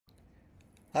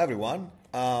Hi everyone.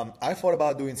 I thought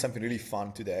about doing something really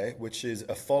fun today, which is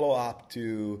a follow-up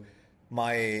to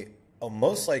my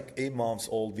almost like 8 months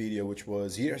old video, which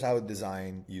was here's how to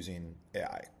design using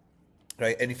AI,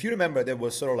 right? And if you remember, there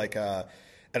was sort of like a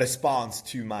response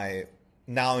to my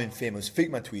now infamous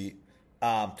Figma tweet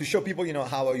to show people,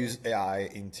 how I use AI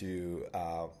into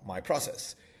my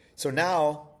process. So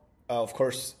now, of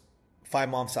course, 5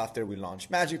 months after we launched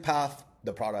MagicPath,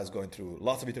 the product is going through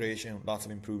lots of iteration, lots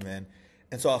of improvement.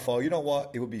 And so I thought, you know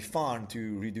what, it would be fun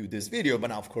to redo this video,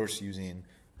 but now, of course, using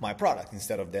my product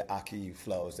instead of the Aki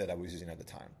flows that I was using at the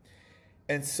time.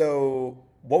 And so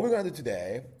what we're going to do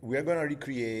today, we're going to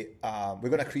create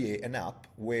an app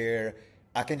where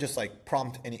I can just like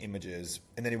prompt any images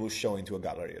and then it will show into a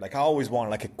gallery. Like I always want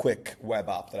like a quick web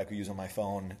app that I could use on my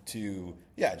phone to,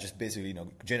 just basically,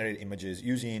 generate images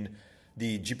using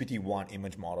the GPT-1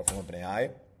 image model from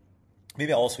OpenAI.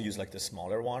 Maybe I'll also use like the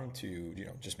smaller one to,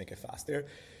 just make it faster.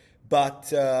 But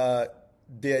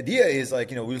the idea is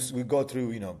like, we'll go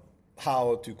through,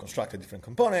 how to construct the different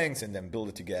components and then build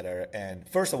it together. And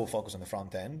first I will focus on the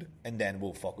front end and then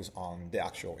we'll focus on the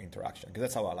actual interaction because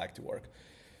that's how I like to work.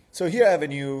 So here I have a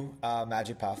new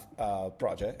MagicPath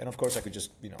project. And of course I could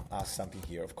just, ask something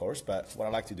here, of course. But what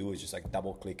I like to do is just like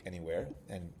double click anywhere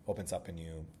and opens up a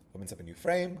new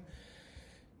frame.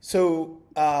 So,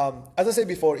 as I said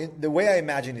before, the way I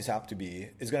imagine this app to be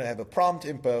is going to have a prompt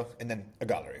input and then a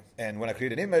gallery. And when I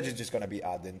create an image, it's just going to be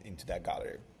added into that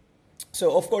gallery.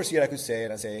 So, of course, here I could say,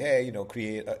 hey,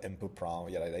 create an input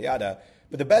prompt, yada, yada, yada.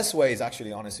 But the best way is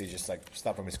actually, honestly, just like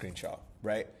start from a screenshot,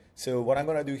 right? So what I'm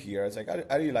going to do here is like,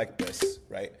 I really like this,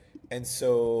 right? And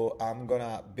so I'm going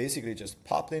to basically just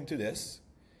pop into this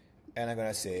and I'm going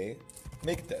to say,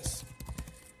 make this.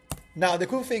 Now, the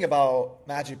cool thing about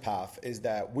MagicPath is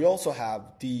that we also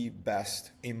have the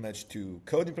best image to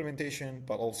code implementation,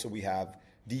 but also we have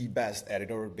the best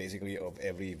editor basically of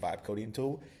every vibe coding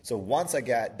tool. So once I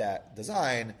get that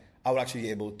design, I will actually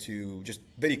be able to just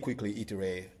very quickly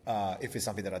iterate if it's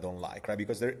something that I don't like, right?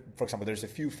 Because for example, there's a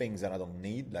few things that I don't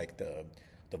need, like the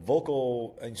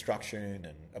vocal instruction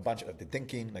and a bunch of the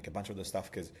thinking, like a bunch of the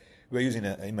stuff, because we're using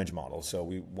an image model, so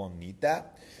we won't need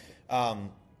that.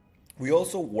 We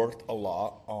also worked a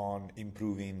lot on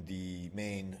improving the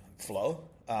main flow.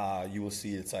 You will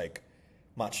see it's like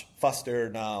much faster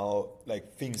now,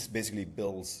 like things basically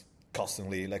builds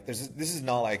constantly. Like this is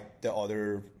not like the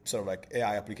other sort of like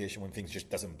AI application when things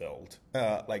just doesn't build.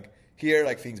 Like here,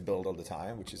 like things build all the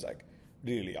time, which is like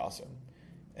really awesome.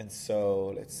 And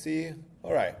so let's see.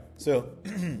 All right, so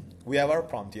we have our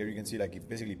prompt here. You can see like it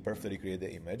basically perfectly created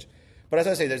the image. But as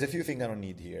I say, there's a few things I don't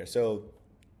need here. So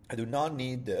I do not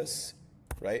need this,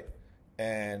 right?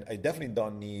 And I definitely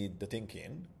don't need the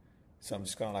thinking. So I'm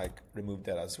just gonna like remove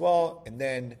that as well. And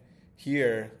then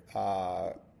here,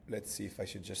 let's see if I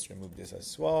should just remove this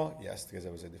as well. Yes, because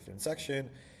it was a different section.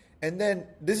 And then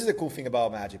this is the cool thing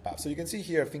about MagicPath. So you can see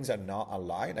here, things are not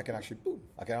aligned. I can actually, boom,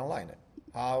 I can align it.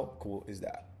 How cool is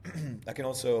that? I can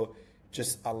also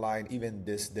just align even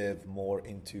this div more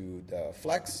into the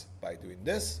flex by doing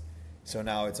this. So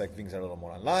now it's like things are a little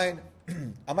more aligned.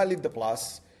 I might leave the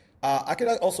plus. I can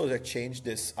also like change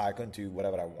this icon to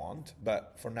whatever I want,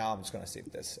 but for now I'm just gonna save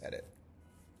this edit.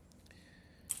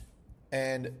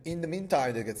 And in the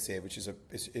meantime, it gets saved, which is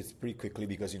it's pretty quickly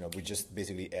because we just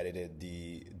basically edited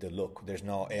the look. There's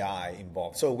no AI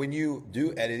involved. So when you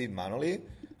do edit it manually,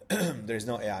 there's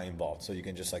no AI involved. So you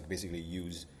can just like basically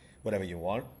use whatever you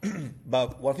want.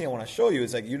 But one thing I want to show you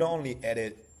is like you don't only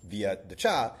edit via the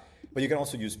chat, but you can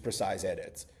also use precise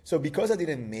edits. So because I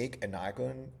didn't make an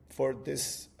icon for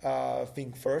this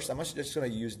thing first, I'm just going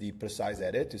to use the precise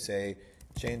edit to say,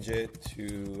 change it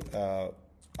to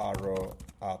arrow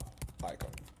up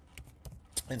icon.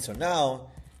 And so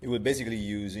now it will basically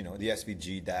use, the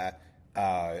SVG that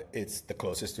it's the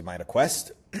closest to my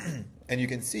request. And you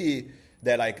can see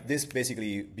that like this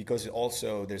basically, because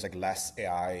also there's like less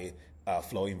AI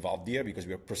flow involved here because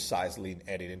we are precisely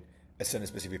editing a certain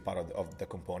specific part of the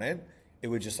component, it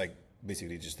would just like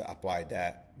basically just apply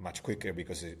that much quicker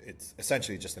because it's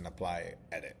essentially just an apply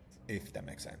edit, if that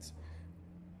makes sense.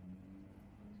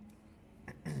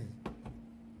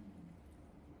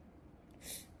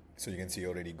 So you can see it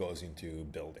already goes into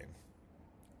building.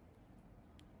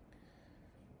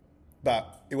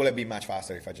 But it will be much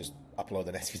faster if I just upload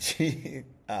an SVG,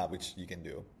 which you can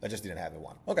do. I just didn't have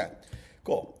one. Okay,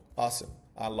 cool, awesome.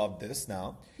 I love this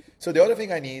now. So the other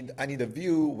thing I need a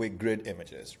view with grid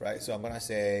images, right? So I'm gonna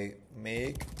say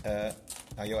make a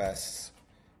iOS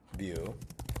view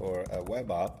for a web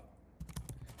app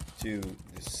to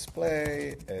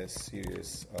display a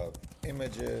series of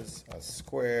images, a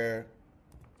square,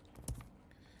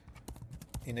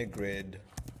 in a grid,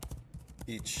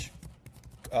 each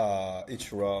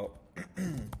row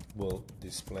will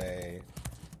display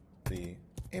the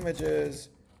images,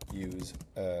 use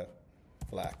a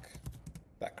black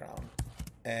background,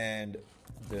 and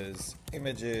these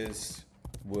images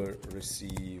will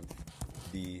receive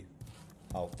the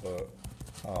output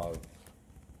of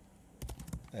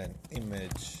an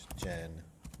image gen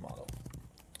model.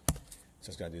 So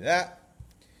it's going to do that.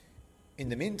 In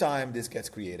the meantime, this gets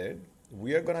created.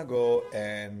 We are going to go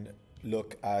and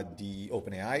look at the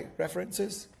OpenAI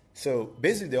references. So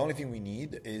basically, the only thing we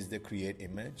need is the create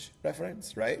image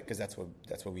reference, right? Because that's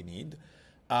what we need.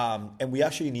 And we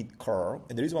actually need curl.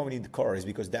 And the reason why we need the curl is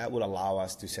because that will allow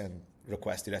us to send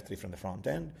requests directly from the front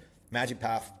end.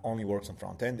 MagicPath only works on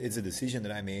front end. It's a decision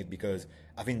that I made because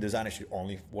I think designers should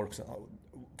only focus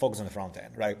on the front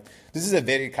end, right? This is a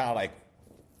very kind of like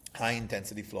high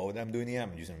intensity flow that I'm doing here.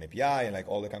 I'm using an API and like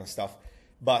all that kind of stuff.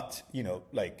 But,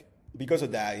 like because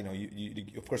of that, you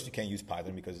of course you can't use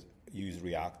Python because you use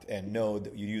React, and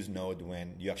Node, you use Node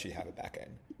when you actually have a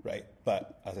backend, right?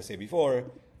 But as I said before,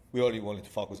 we only wanted to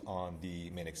focus on the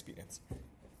main experience.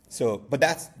 So, but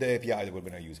that's the API that we're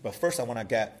going to use. But first I want to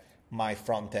get my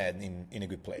front end in a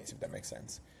good place, if that makes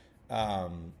sense.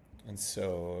 And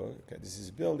so, okay, this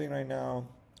is building right now.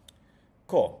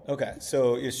 Cool. Okay,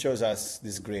 so it shows us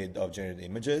this grid of generated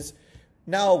images.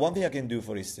 Now, one thing I can do,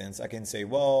 for instance, I can say,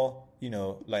 well,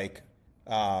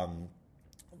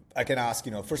 I can ask,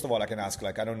 first of all, I can ask,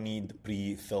 like, I don't need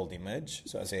pre-filled image.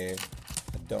 So I say,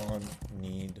 I don't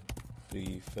need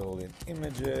pre-filled in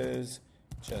images,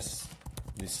 just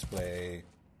display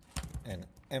an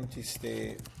empty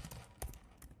state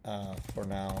for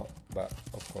now, but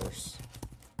of course,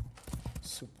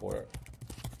 support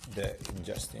the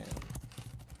ingestion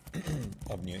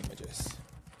of new images.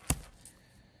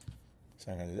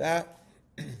 So I'm going to do that.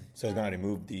 So it's going to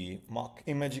remove the mock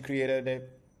image you created.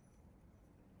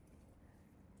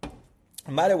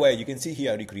 And by the way, you can see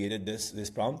here I recreated this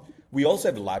prompt. We also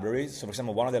have libraries. So for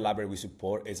example, one of the libraries we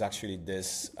support is actually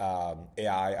this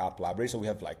AI app library. So we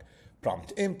have like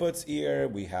prompt inputs here.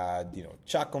 We had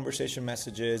chat conversation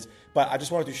messages. But I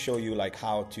just wanted to show you like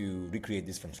how to recreate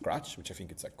this from scratch, which I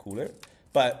think it's like cooler.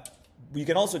 But you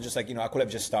can also just like, I could have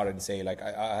just started and say like,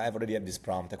 I have already had this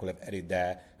prompt. I could have edited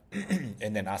that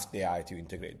and then ask the AI to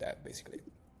integrate that basically.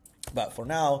 But for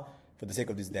now, for the sake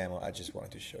of this demo, I just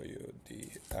wanted to show you the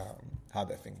how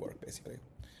that thing works basically.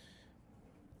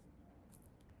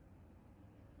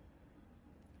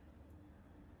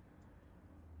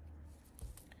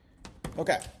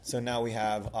 Okay, so now we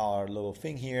have our little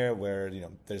thing here where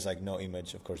there's like no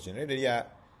image, of course, generated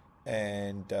yet.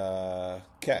 And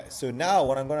okay, so now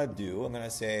what I'm gonna do, I'm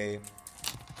gonna say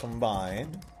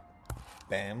combine,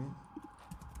 bam,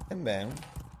 and bam.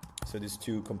 So these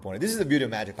two components. This is the beauty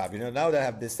of MagicPath. Now that I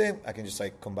have this thing, I can just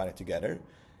like combine it together.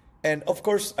 And of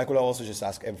course, I could also just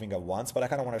ask everything at once, but I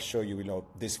kind of want to show you,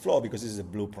 this flow because this is a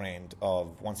blueprint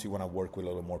of once you want to work with a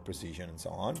little more precision and so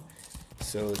on,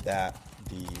 so that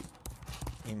the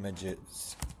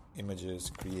images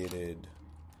created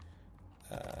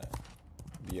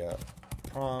via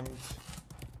prompt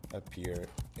appear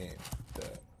in the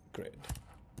grid.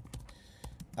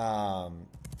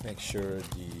 Make sure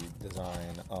the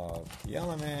design of the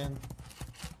element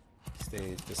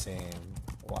stays the same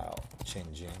while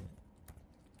changing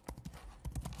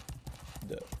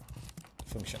the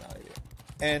functionality.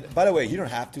 And by the way, you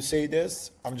don't have to say this.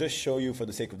 I'm just showing you for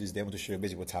the sake of this demo to show you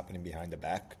basically what's happening behind the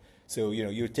back. So,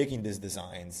 you're taking these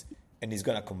designs and it's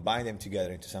going to combine them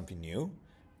together into something new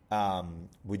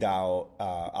without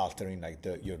altering like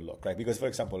your look, right? Because for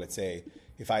example, let's say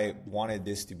if I wanted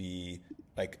this to be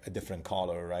like a different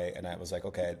color, right? And I was like,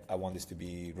 okay, I want this to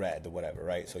be red or whatever,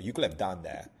 right? So you could have done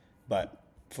that, but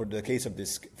for the case of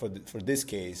this, for this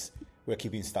case, we're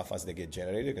keeping stuff as they get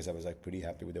generated because I was like pretty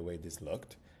happy with the way this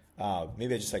looked.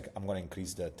 Maybe I just like I'm going to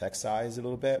increase the text size a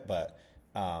little bit, but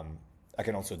I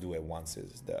can also do it once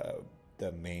is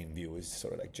the main view is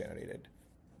sort of like generated.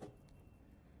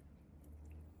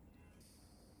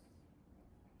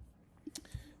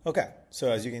 Okay,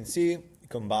 so as you can see,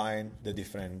 combine the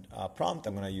different prompt.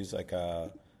 I'm going to use like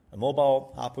a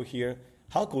mobile output here.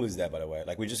 How cool is that, by the way?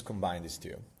 Like we just combine these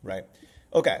two, right?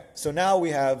 Okay, so now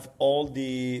we have all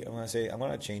the, I'm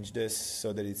going to change this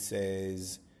so that it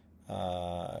says,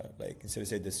 like instead of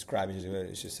say describe,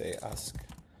 it should say ask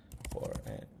for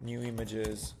new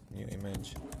images, new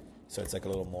image. So it's like a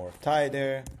little more tight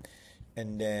there.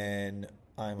 And then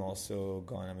I'm also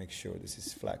going to make sure this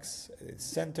is flex, it's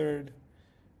centered.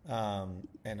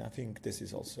 And I think this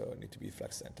is also need to be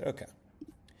flex center. Okay.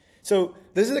 So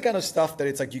this is the kind of stuff that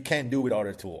it's like you can't do with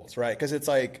other tools, right? Because it's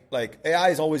like AI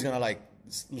is always gonna like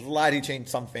slightly change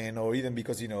something, or even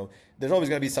because, there's always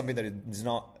going to be something that is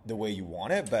not the way you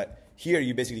want it. But here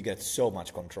you basically get so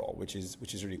much control, which is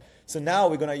really. So now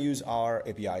we're going to use our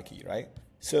API key, right?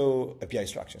 So API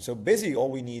instruction. So basically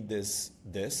all we need is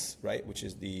this, right? Which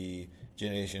is the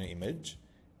generation image.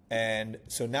 And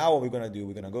so now what we're going to do,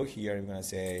 we're going to go here and we're going to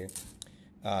say,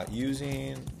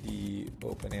 using the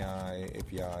OpenAI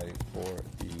API for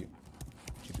the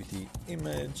GPT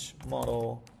image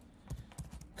model,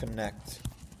 connect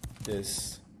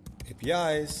this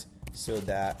APIs so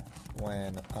that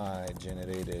when I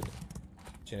generate an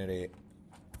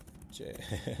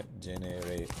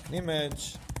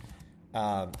image,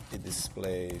 it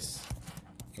displays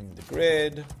in the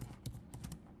grid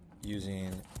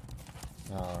using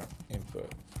our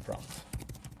input prompt.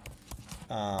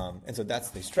 And so that's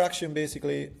the instruction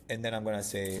basically. And then I'm going to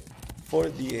say for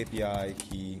the API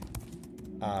key,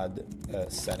 add a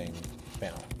setting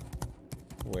panel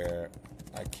where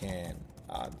I can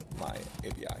add my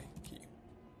API key.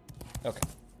 Okay.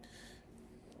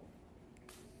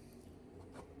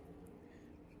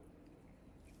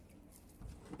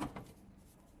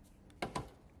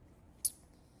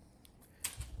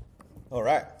 All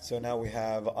right, so now we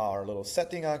have our little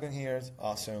setting icon here. It's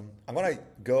awesome. I'm gonna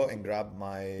go and grab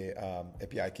my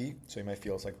API key, so it might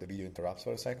feel like the video interrupts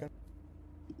for a second.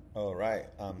 All right,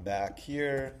 I'm back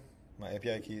here. My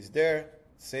API key is there,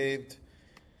 saved.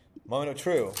 Moment of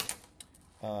truth.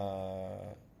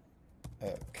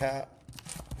 Cat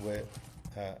with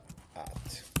at.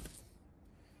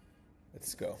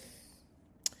 Let's go.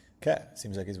 Okay,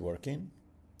 seems like it's working.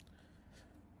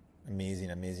 Amazing,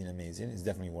 amazing, amazing. It's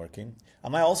definitely working. I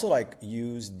might also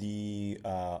use the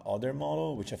other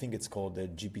model, which I think it's called the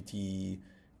GPT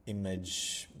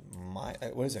image.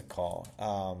 What is it called?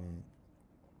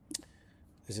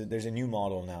 There's a new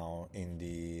model now in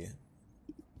the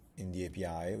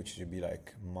API, which should be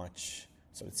much.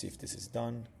 So let's see if this is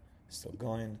done. Still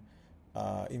going.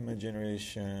 Image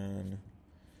generation.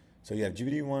 So you have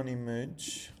GPT-1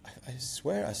 image. I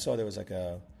swear I saw there was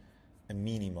a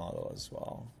mini model as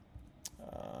well.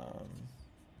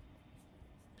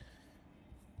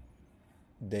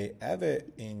 They have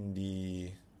it in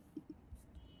the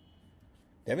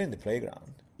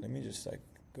playground. Let me just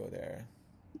go there.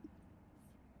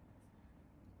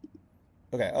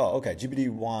 Okay. Oh, okay.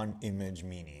 GPT-1 image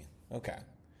mini. Okay.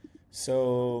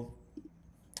 So,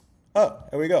 here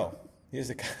we go. Here's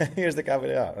the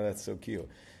capital. Oh, that's so cute.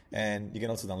 And you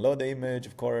can also download the image,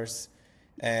 of course.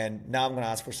 And now I'm going to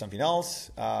ask for something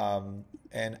else.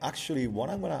 And actually,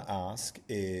 what I'm going to ask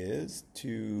is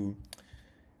to,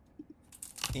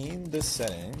 in the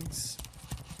settings,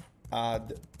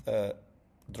 add a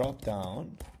drop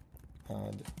down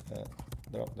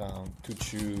to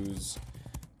choose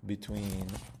between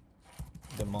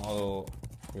the model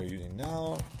we're using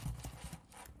now,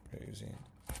 using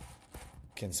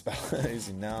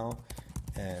now,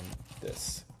 and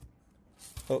this.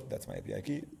 Oh, that's my API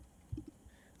key.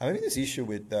 I'm having this issue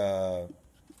with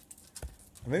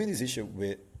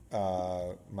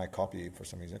my copy for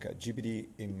some reason. Okay, GPT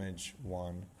image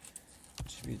 1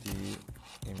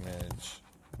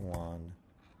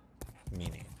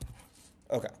 mini.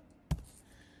 Okay,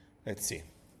 let's see.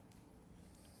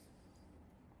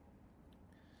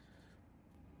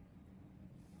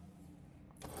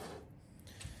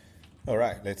 All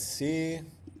right, let's see.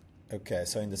 Okay,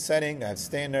 so in the setting, I have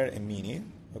standard and mini.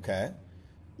 Okay.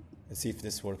 Let's see if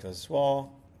this works as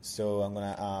well. So I'm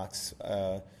gonna ask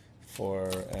for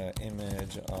an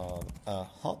image of a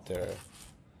hunter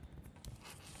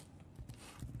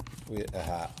with a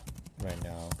hat right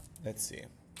now. Let's see.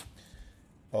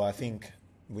 Oh, I think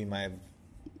we might have,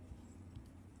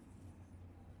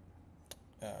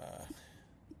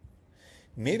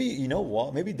 maybe, you know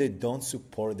what? Maybe they don't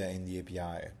support that in the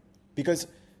API because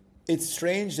it's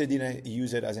strange they didn't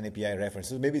use it as an API reference.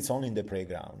 So maybe it's only in the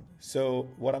playground. So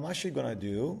what I'm actually going to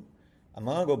do, I'm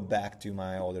going to go back to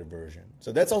my older version.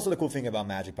 So that's also the cool thing about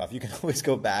MagicPath. You can always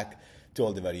go back to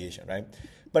all the variation, right?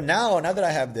 But now that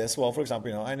I have this, well, for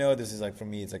example, I know this is for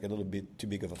me, it's a little bit too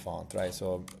big of a font, right?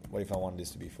 So what if I want this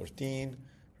to be 14,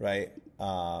 right?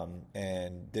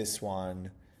 And this one,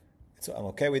 so I'm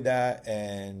okay with that.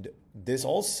 And this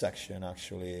whole section,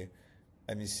 actually,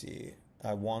 let me see.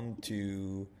 I want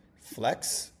to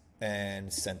flex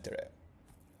and center it.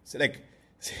 So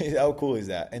see how cool is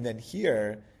that? And then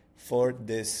here for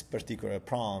this particular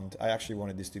prompt, I actually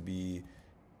wanted this to be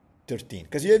 13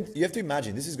 because you have to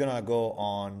imagine this is gonna go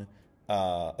on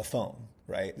a phone,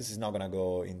 right? This is not gonna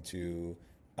go into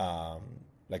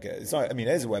it's not. I mean,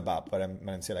 it is a web app, but I'm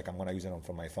gonna say I'm gonna use it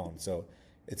from my phone. So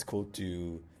it's cool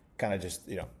to kind of just,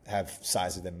 have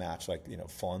sizes that match like,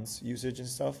 fonts usage and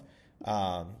stuff.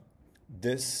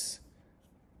 This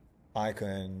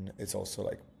icon, it's also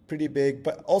like pretty big,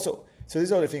 but also, so this is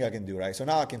the other thing I can do, right? So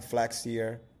now I can flex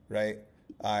here, right?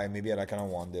 Maybe I kind of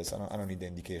want this. I don't need the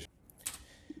indication.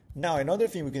 Now, another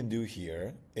thing we can do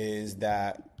here is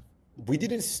that we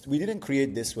didn't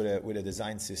create this with a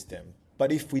design system,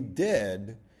 but if we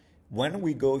did, when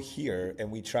we go here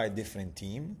and we try a different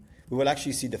theme, we will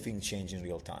actually see the thing change in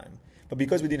real time. But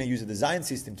because we didn't use a design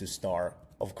system to start,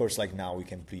 of course, like now we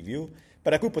can preview.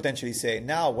 But I could potentially say,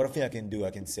 now what I can do,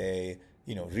 I can say,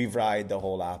 rewrite the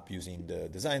whole app using the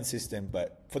design system.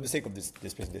 But for the sake of this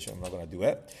presentation, I'm not going to do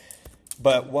it.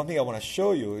 But one thing I want to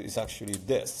show you is actually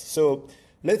this. So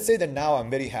let's say that now I'm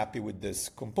very happy with this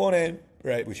component,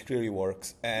 right, which clearly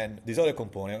works. And this other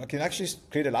component, I can actually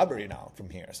create a library now from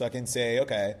here. So I can say,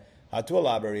 okay, add to a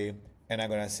library, and I'm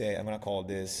going to call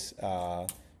this,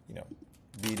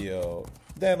 video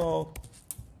demo.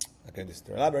 Okay, this is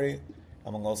the library.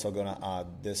 I'm also going to add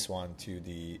this one to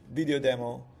the video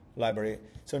demo library.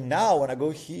 So now when I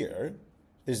go here,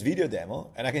 there's video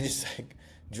demo, and I can just like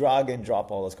drag and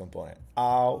drop all those components.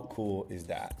 How cool is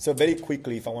that? So very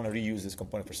quickly, if I want to reuse this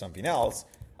component for something else,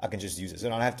 I can just use it. So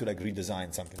I don't have to like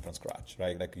redesign something from scratch,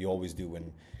 right? Like you always do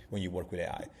when you work with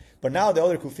AI. But now the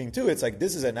other cool thing too, it's like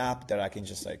this is an app that I can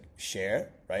just like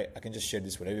share, right? I can just share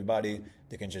this with everybody.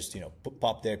 They can just,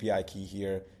 pop their API key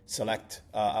here, select.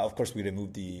 Of course, we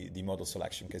removed the model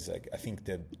selection because like I think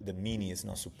the mini is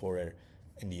not supported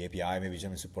in the API. Maybe it's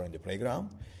only supported in the playground.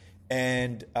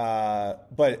 And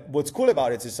but what's cool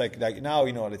about it is like now,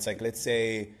 it's like, let's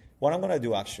say what I'm going to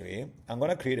do actually, I'm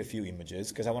going to create a few images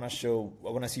because I want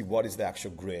to see what is the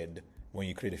actual grid when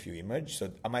you create a few images.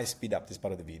 So I might speed up this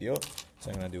part of the video.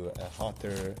 So I'm going to do a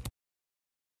hotter.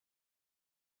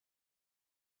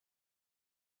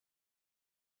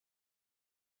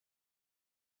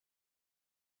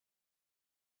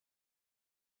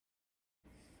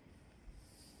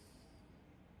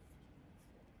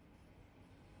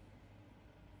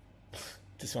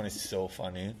 This one is so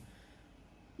funny.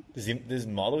 This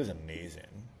model is amazing.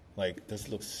 Like, this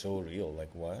looks so real.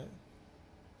 Like, what?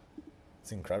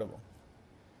 It's incredible.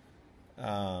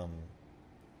 I'm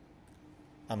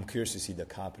curious to see the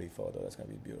Capri photo. That's going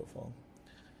to be beautiful.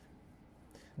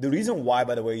 The reason why,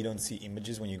 by the way, you don't see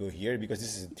images when you go here, because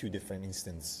this is two different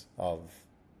instances of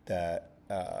the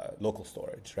local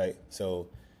storage, right? So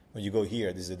when you go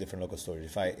here, this is a different local storage.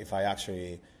 If I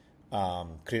actually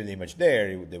create the image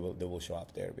there, they will show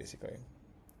up there, basically.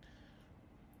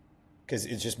 Because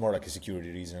it's just more like a security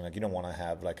reason. Like you don't want to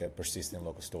have like a persistent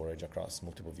local storage across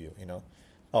multiple views,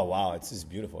 Oh, wow, it's just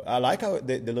beautiful. I like how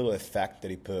the little effect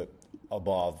that he put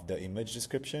above the image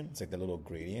description. It's like the little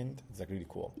gradient. It's like really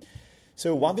cool.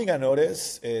 So one thing I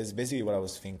noticed is basically what I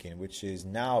was thinking, which is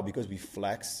now because we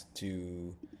flex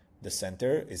to the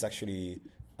center, it's actually,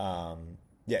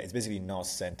 it's basically not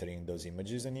centering those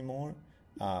images anymore,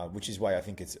 which is why I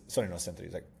think it's, sorry, not centering,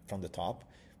 it's like from the top,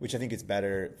 which I think it's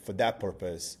better for that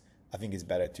purpose. I think it's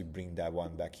better to bring that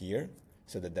one back here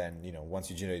so that then, once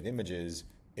you generate images,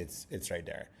 it's right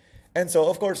there. And so,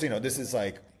 of course, this is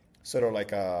like sort of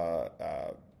like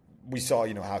we saw,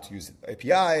 how to use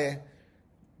API.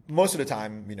 Most of the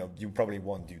time, you probably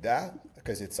won't do that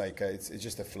because it's like it's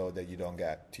just a flow that you don't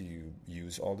get to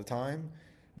use all the time.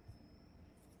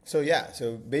 So yeah,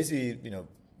 so basically,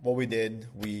 what we did,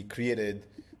 we created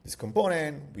this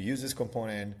component, we used this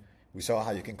component, we saw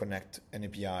how you can connect an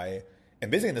API. And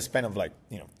basically in the span of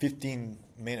 15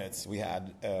 minutes, we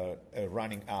had a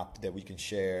running app that we can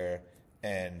share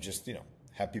and just,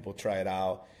 have people try it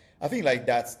out. I think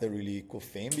that's the really cool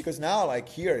thing because now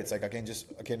here, it's like I can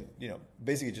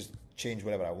basically just change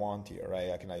whatever I want here,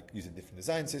 right? I can use a different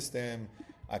design system.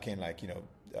 I can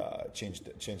change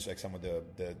some of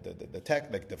the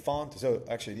tech, like the font. So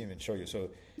actually I didn't even show you.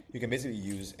 So you can basically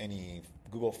use any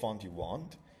Google font you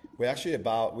want.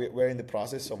 We're in the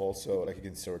process of also, you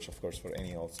can search, of course, for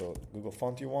any also Google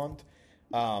font you want.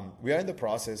 We are in the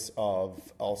process of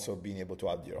also being able to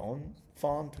add your own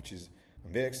font, which is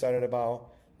I'm very excited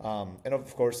about. And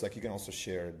of course, you can also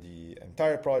share the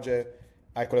entire project.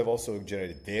 I could have also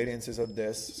generated variances of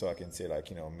this. So I can say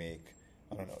make,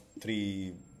 I don't know,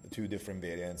 two different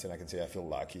variants. And I can say I feel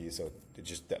lucky. So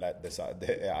just let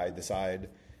the AI decide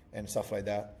and stuff like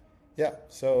that. Yeah.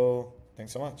 So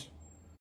thanks so much.